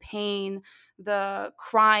heartaches, the pain, the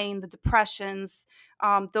crying, the depressions.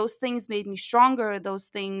 Those things made me stronger. Those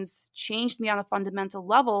things changed me on a fundamental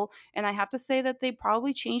level. And I have to say that they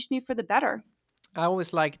probably changed me for the better. I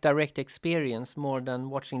always like direct experience more than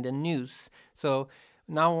watching the news. So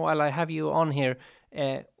now, while I have you on here,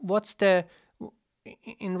 what's the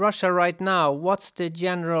in Russia right now? What's the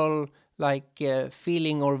general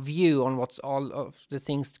feeling or view on what's all of the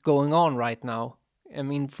things going on right now? I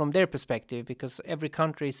mean, from their perspective, because every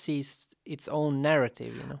country sees its own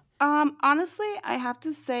narrative, you know. Honestly, I have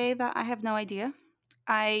to say that I have no idea.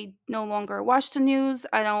 I no longer watch the news.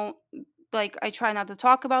 I don't like I try not to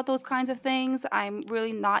talk about those kinds of things. I'm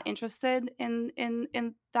really not interested in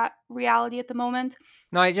that reality at the moment.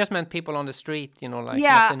 No, I just meant people on the street, like not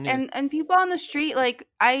Yeah, the news. and people on the street, like,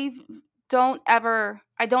 I don't ever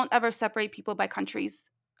separate people by countries.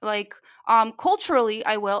 Like, culturally,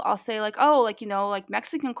 I'll say, like, oh, like, like,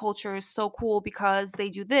 Mexican culture is so cool because they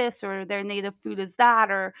do this, or their native food is that,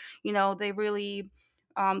 or they really,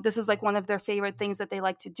 this is like one of their favorite things that they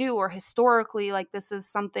like to do, or historically, like, this is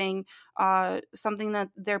something that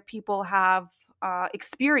their people have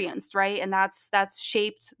experienced, right? And that's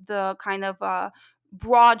shaped the kind of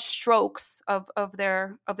broad strokes of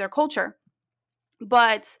their culture.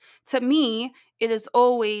 But to me, it is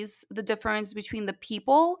always the difference between the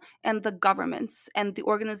people and the governments and the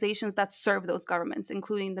organizations that serve those governments,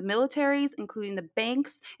 including the militaries, including the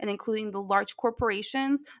banks, and including the large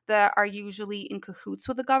corporations that are usually in cahoots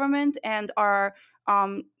with the government and are,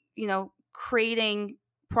 creating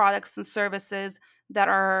products and services that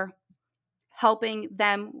are helping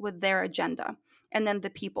them with their agenda. And then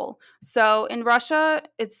the people. So in Russia,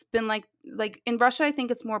 it's been like in Russia, I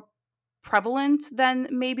think it's more prevalent than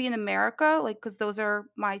maybe in America, like, because those are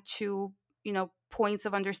my two, points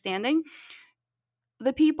of understanding.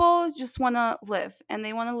 The people just want to live, and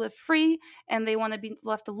they want to live free, and they want to be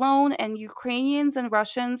left alone. And Ukrainians and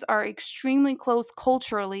Russians are extremely close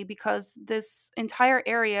culturally, because this entire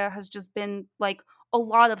area has just been like a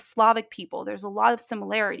lot of Slavic people. There's a lot of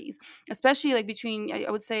similarities, especially like between,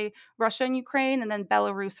 I would say, Russia and Ukraine, and then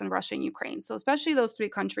Belarus and Russia and Ukraine. So especially those three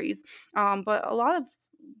countries, but a lot of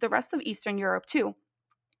the rest of Eastern Europe too.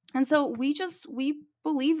 And so we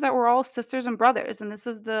believe that we're all sisters and brothers, and this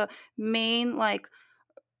is the main, like,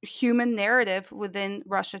 human narrative within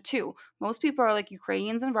Russia too. Most people are like,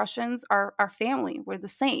 Ukrainians and Russians are family. We're the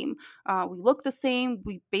same. We look the same.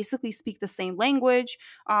 We basically speak the same language.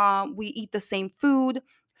 We eat the same food.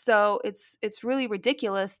 So it's really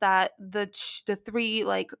ridiculous that the three,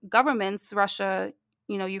 like, governments, Russia,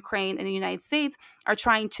 Ukraine, and the United States, are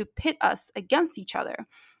trying to pit us against each other.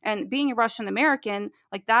 And being a Russian American,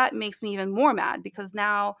 like, that makes me even more mad, because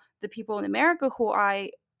now the people in America who are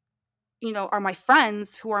my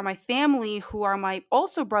friends, who are my family, who are my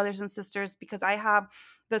also brothers and sisters, because I have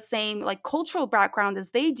the same, like, cultural background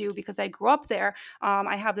as they do, because I grew up there.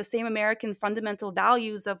 I have the same American fundamental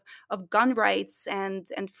values of gun rights and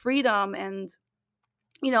freedom, and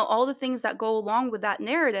all the things that go along with that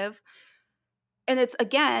narrative. And it's,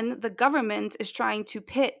 again, the government is trying to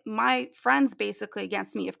pit my friends basically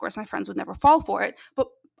against me. Of course, my friends would never fall for it, but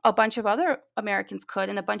a bunch of other Americans could,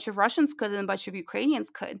 and a bunch of Russians could, and a bunch of Ukrainians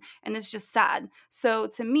could. And it's just sad. So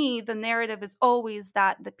to me, the narrative is always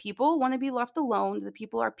that the people want to be left alone. The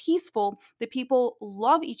people are peaceful. The people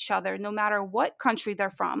love each other no matter what country they're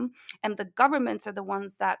from. And the governments are the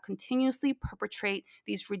ones that continuously perpetrate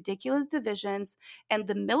these ridiculous divisions. And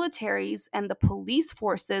the militaries and the police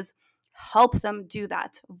forces help them do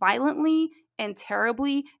that violently and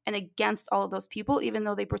terribly and against all of those people, even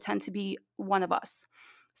though they pretend to be one of us.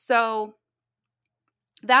 So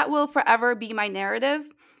that will forever be my narrative.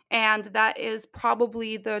 And that is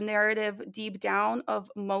probably the narrative deep down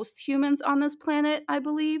of most humans on this planet, I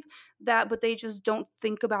believe. But they just don't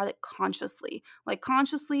think about it consciously. Like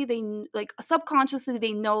consciously, like subconsciously,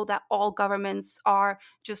 they know that all governments are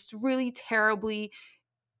just really terribly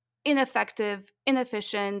ineffective,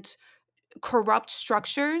 inefficient, corrupt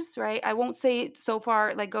structures, right? I won't say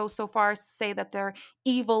go so far as to say that they're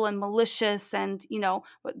evil and malicious, and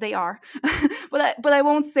but they are. But I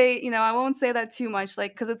won't say, I won't say that too much,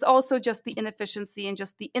 like, because it's also just the inefficiency and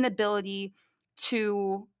just the inability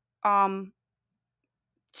to um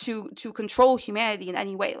to control humanity in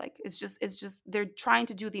any way. Like it's just they're trying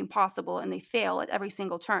to do the impossible and they fail at every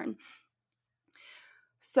single turn.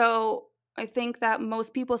 So I think that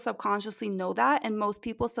most people subconsciously know that, and most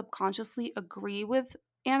people subconsciously agree with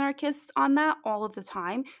anarchists on that all of the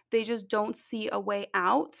time. They just don't see a way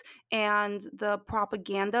out, and the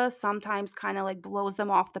propaganda sometimes kind of like blows them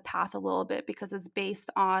off the path a little bit because it's based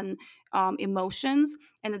on emotions,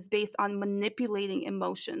 and it's based on manipulating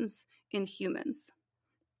emotions in humans.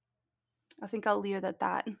 I think I'll leave it at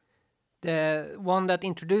that. The one that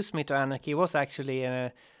introduced me to anarchy was actually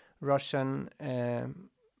a Russian,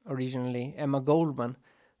 originally, Emma Goldman.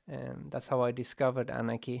 That's how I discovered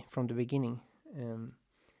anarchy from the beginning.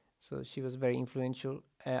 So she was very influential.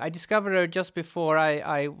 I discovered her just before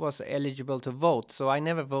I was eligible to vote, so I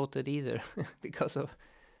never voted either because of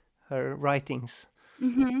her writings.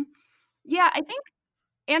 Hmm. Yeah, I think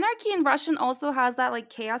anarchy in Russian also has that like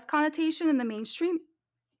chaos connotation in the mainstream,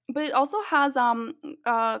 but it also has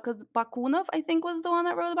because Bakunov, I think, was the one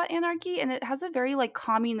that wrote about anarchy, and it has a very like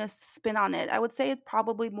communist spin on it. I would say it's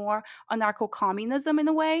probably more anarcho-communism in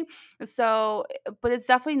a way. So, but it's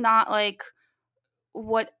definitely not like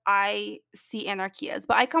what I see anarchy as.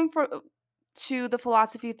 But I come from to the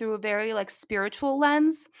philosophy through a very like spiritual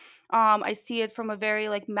lens. I see it from a very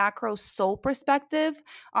like macro soul perspective,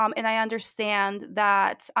 and I understand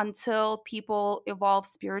that until people evolve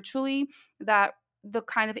spiritually, that the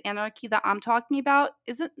kind of anarchy that I'm talking about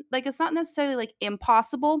isn't like, it's not necessarily like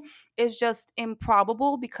impossible. It's just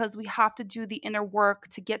improbable because we have to do the inner work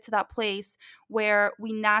to get to that place where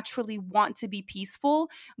we naturally want to be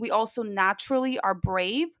peaceful. We also naturally are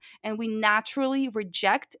brave, and we naturally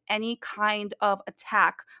reject any kind of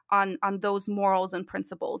attack on those morals and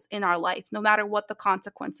principles in our life, no matter what the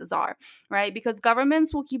consequences are, right? Because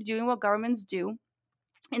governments will keep doing what governments do.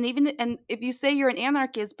 And if you say you're an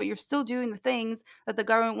anarchist but you're still doing the things that the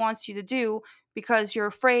government wants you to do because you're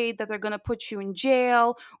afraid that they're going to put you in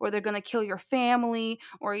jail, or they're going to kill your family,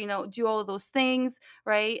 or do all of those things,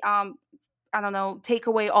 right? I don't know, take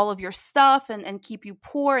away all of your stuff and keep you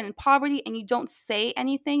poor and in poverty, and you don't say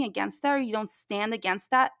anything against that, or you don't stand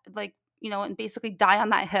against that, like, and basically die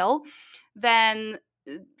on that hill, then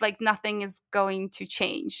like nothing is going to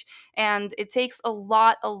change. And it takes a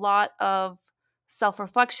lot of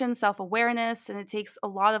self-reflection, self-awareness, and it takes a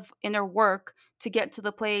lot of inner work to get to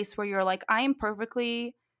the place where you're like, I am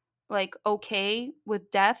perfectly like okay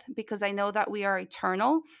with death because I know that we are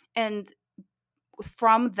eternal. And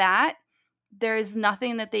from that, there is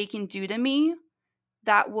nothing that they can do to me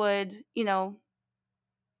that would,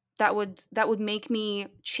 that would make me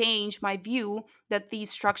change my view that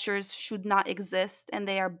these structures should not exist and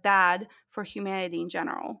they are bad for humanity in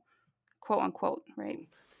general, quote unquote, right?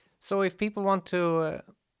 So if people want to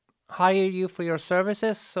hire you for your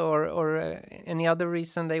services, or any other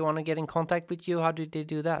reason they want to get in contact with you, how do they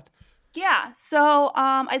do that? Yeah, so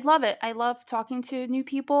I'd love it. I love talking to new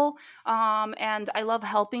people, and I love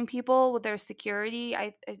helping people with their security.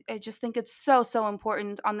 I just think it's so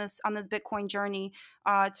important on this Bitcoin journey,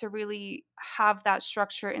 to really have that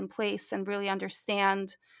structure in place and really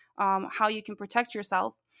understand how you can protect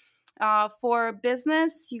yourself. For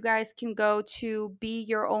business, you guys can go to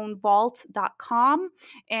beyourownvault.com,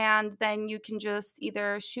 and then you can just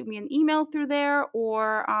either shoot me an email through there,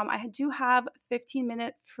 or I do have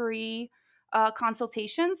 15-minute free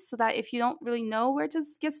consultations, so that if you don't really know where to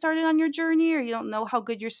get started on your journey, or you don't know how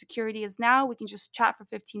good your security is now, we can just chat for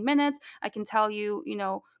 15 minutes. I can tell you,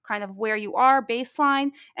 kind of where you are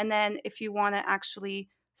baseline. And then if you want to actually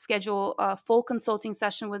schedule a full consulting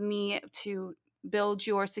session with me to build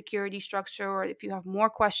your security structure, or if you have more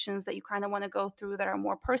questions that you kind of want to go through that are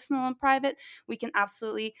more personal and private, we can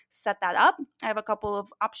absolutely set that up. I have a couple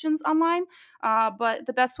of options online, but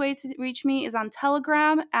the best way to reach me is on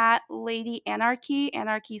Telegram at Lady Anarchy,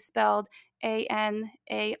 anarchy spelled ANARKI.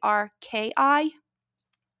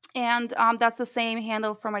 And that's the same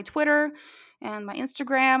handle for my Twitter. and my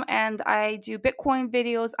Instagram, and I do Bitcoin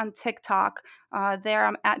videos on TikTok. There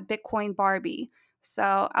I'm at Bitcoin Barbie.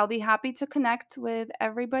 So I'll be happy to connect with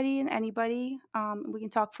everybody and anybody. We can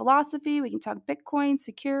talk philosophy, we can talk Bitcoin,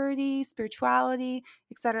 security, spirituality,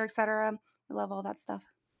 etc., etc. I love all that stuff.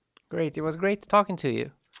 Great. It was great talking to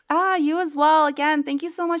you. You as well. Again, thank you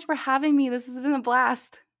so much for having me. This has been a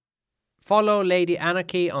blast. Follow Lady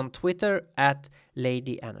Anarchy on Twitter at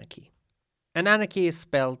Lady Anarchy. And Anarchy is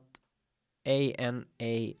spelled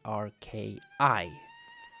Anarki,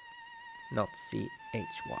 not CHY.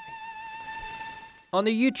 On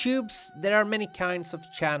the YouTubes, there are many kinds of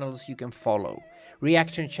channels you can follow.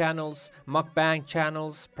 Reaction channels, mukbang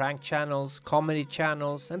channels, prank channels, comedy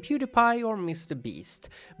channels, and PewDiePie or Mr. Beast.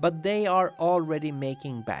 But they are already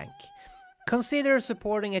making bank. Consider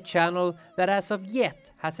supporting a channel that as of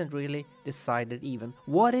yet hasn't really decided even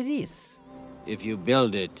what it is. If you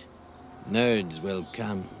build it, nerds will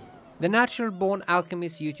come. The Natural Born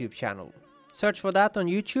Alchemist YouTube channel. Search for that on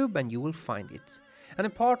YouTube and you will find it. And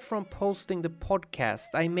apart from posting the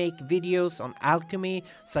podcast, I make videos on alchemy,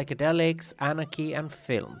 psychedelics, anarchy, and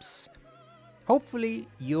films. Hopefully,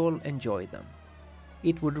 you'll enjoy them.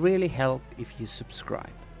 It would really help if you subscribe.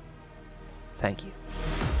 Thank you.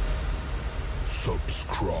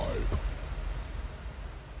 Subscribe.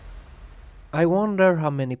 I wonder how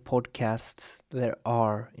many podcasts there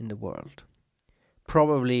are in the world.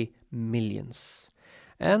 Probably millions.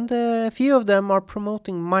 And a few of them are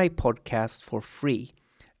promoting my podcast for free.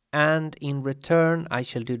 And in return, I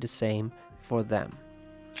shall do the same for them.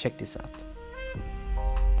 Check this out.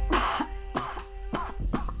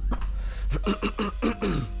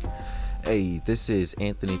 Hey, this is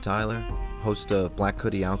Anthony Tyler, host of Black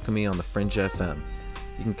Hoodie Alchemy on the Fringe FM.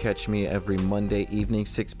 You can catch me every Monday evening,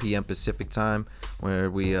 6 p.m. Pacific time,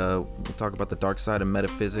 where we talk about the dark side of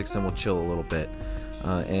metaphysics and we'll chill a little bit.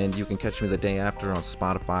 And you can catch me the day after on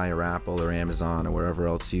Spotify or Apple or Amazon or wherever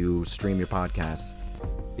else you stream your podcasts.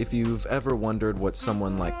 If you've ever wondered what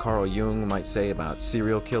someone like Carl Jung might say about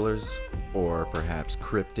serial killers or perhaps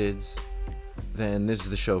cryptids, then this is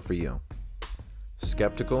the show for you.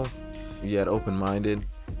 Skeptical, yet open-minded,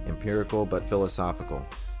 empirical but philosophical.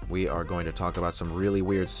 We are going to talk about some really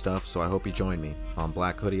weird stuff, so I hope you join me on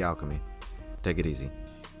Black Hoodie Alchemy. Take it easy.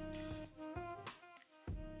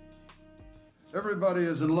 Everybody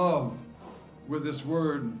is in love with this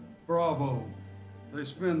word, bravo. They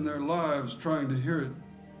spend their lives trying to hear it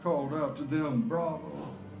called out to them,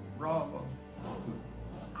 bravo, bravo.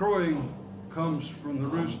 Crowing comes from the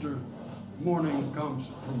rooster, morning comes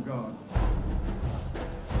from God.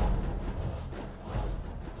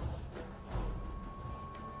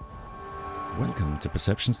 Welcome to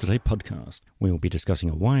Perceptions Today podcast. We will be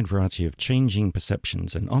discussing a wide variety of changing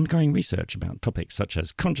perceptions and ongoing research about topics such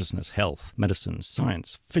as consciousness, health, medicine,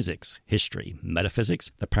 science, physics, history,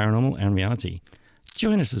 metaphysics, the paranormal, and reality.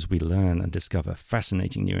 Join us as we learn and discover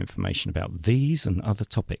fascinating new information about these and other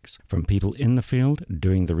topics from people in the field,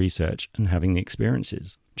 doing the research, and having the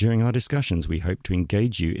experiences. During our discussions, we hope to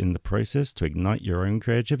engage you in the process to ignite your own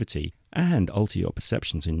creativity and alter your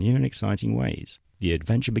perceptions in new and exciting ways. The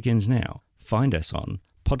adventure begins now. Find us on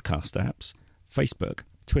podcast apps, Facebook,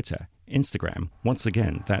 Twitter, Instagram. Once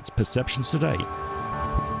again, that's Perceptions Today.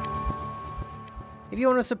 If you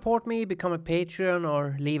want to support me, become a Patreon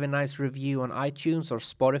or leave a nice review on iTunes or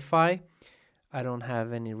Spotify. I don't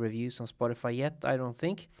have any reviews on Spotify yet, I don't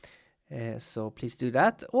think. So please do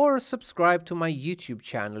that. Or subscribe to my YouTube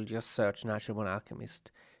channel. Just search Natural Born Alchemist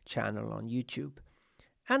channel on YouTube.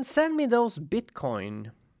 And send me those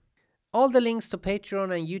Bitcoin. All the links to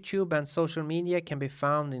Patreon and YouTube and social media can be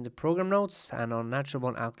found in the program notes and on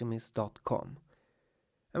naturalbornalchemist.com.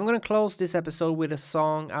 I'm going to close this episode with a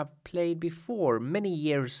song I've played before many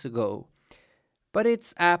years ago, but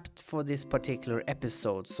it's apt for this particular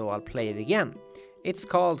episode, so I'll play it again. It's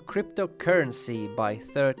called Cryptocurrency by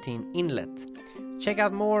 13 Inlet. Check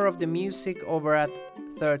out more of the music over at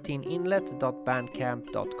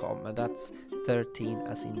 13inlet.bandcamp.com, and that's 13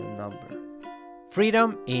 as in the number.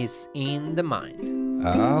 Freedom is in the mind.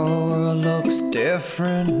 Our world looks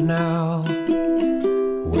different now,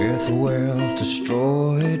 with the world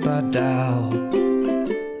destroyed by doubt.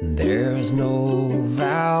 There's no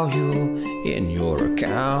value in your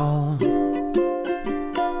account.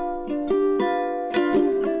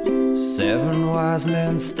 7 wise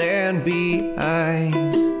men stand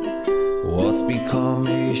behind what's become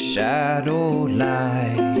a shadow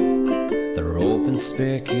light. Their open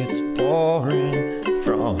spigots pouring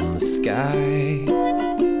from the sky.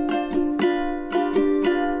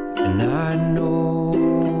 And I know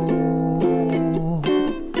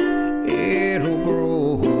it'll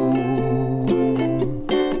grow.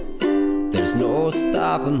 There's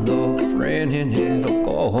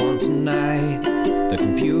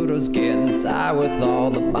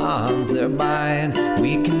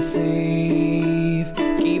we can save,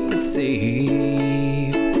 keep it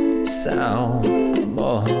safe, sound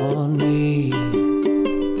money.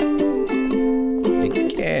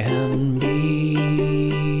 It can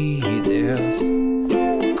be this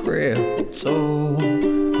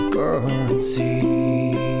cryptocurrency.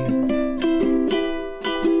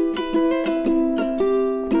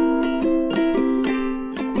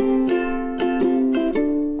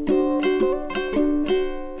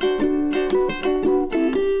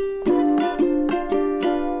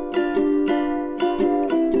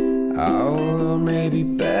 Our world may be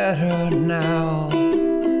better now,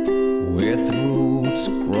 with roots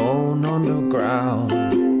grown underground.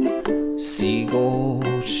 Seagull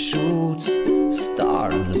shoots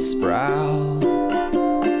starting to sprout.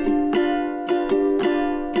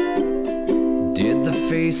 Did the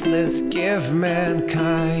faceless give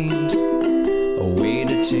mankind a way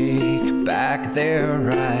to take back their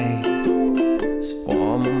rights? It's a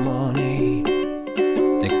form of money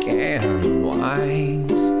that can unwind.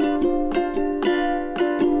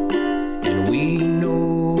 And we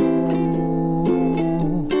know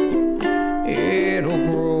it'll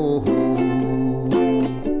grow.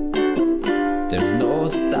 There's no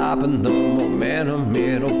stopping the momentum,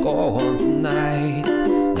 it'll go on tonight.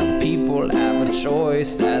 Now the people have a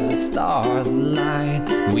choice as the stars align.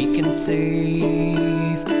 We can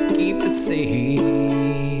save, keep it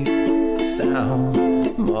safe,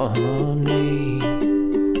 sound money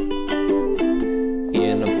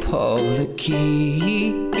in a public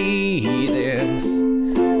key. This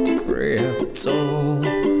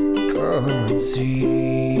cryptocurrency.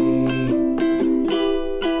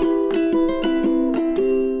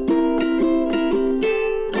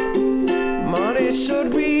 Money should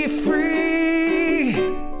be free,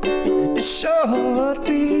 it should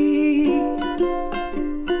be.